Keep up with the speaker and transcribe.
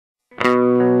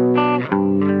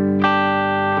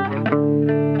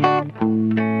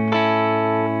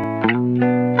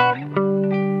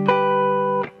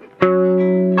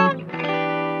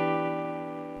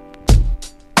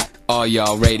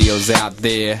y'all radios out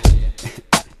there.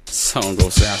 Song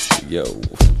goes out to yo.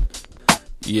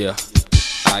 Yeah,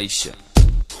 Aisha,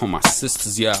 all my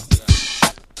sisters, yeah.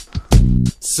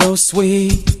 So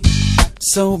sweet,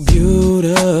 so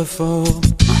beautiful.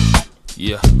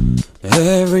 Yeah,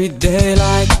 every day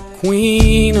like a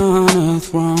queen on a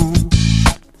throne.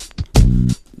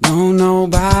 No,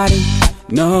 nobody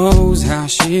knows how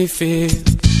she feels.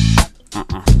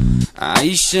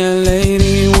 Aisha,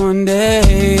 lady, one day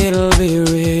it'll be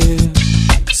real.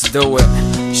 Let's do it.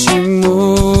 She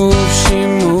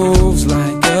moves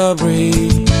like a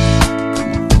breeze.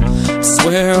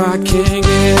 Swear I can't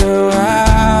get her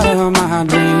out of my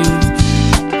dreams.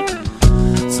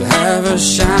 So have her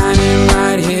shining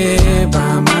right here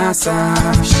by my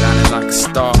side, shining like a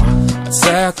star. I'd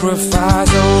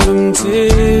sacrifice all them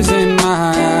tears in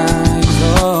my eyes.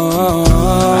 Oh,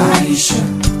 Aisha,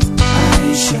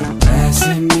 Aisha,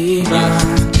 passing me by.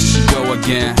 Here she go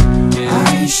again.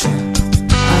 Aisha,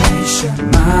 Aisha,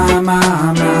 my.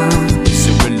 Is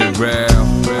it really real?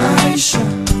 Aisha,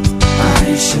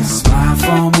 Aisha, smile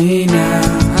for me now.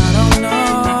 I don't know.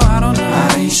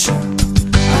 Aisha,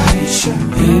 Aisha,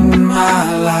 in my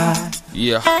life.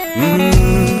 Yeah.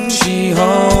 She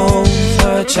holds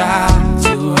her child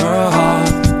to her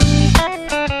heart.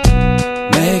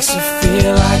 Makes her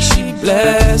feel like she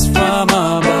blessed from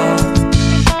above.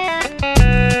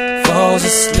 Falls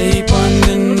asleep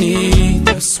underneath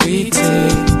the sweet tea.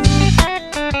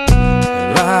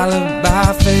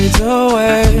 Lullaby fades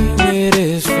away with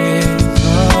his fears.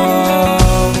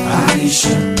 Oh,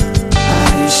 Aisha,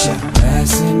 Aisha,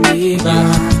 passing me by.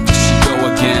 Here she go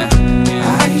again.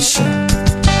 Aisha,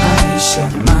 Aisha,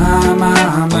 my. I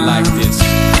like this.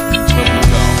 Where we go?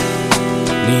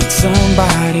 Need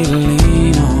somebody to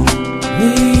lean on.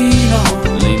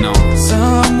 Lean on.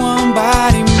 Someone,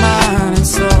 body, mind, and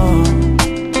soul.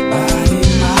 Body,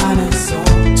 mind, and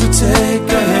soul. To take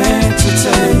a hand, to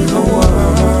take a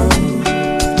word.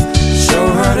 Show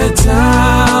her the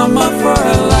time of her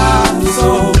life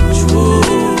so true.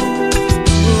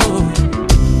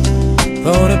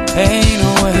 Throw the pain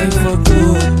away for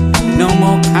good. No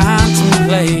more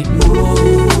contemplate.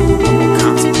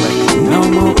 No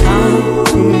more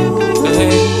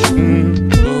contemplate.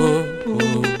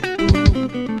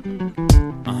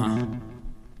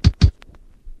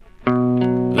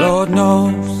 Lord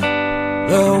knows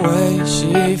the way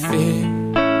she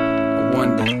feels. I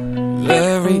wonder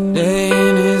every day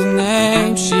in his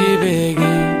name she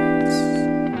begins.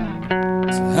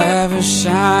 To have her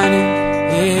shining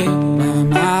here by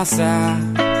my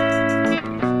side.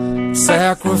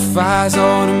 Sacrifice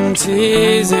all them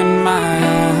tears in my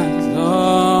eyes.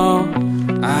 Oh,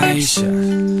 Aisha,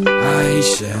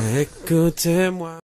 Aisha, écoutez-moi.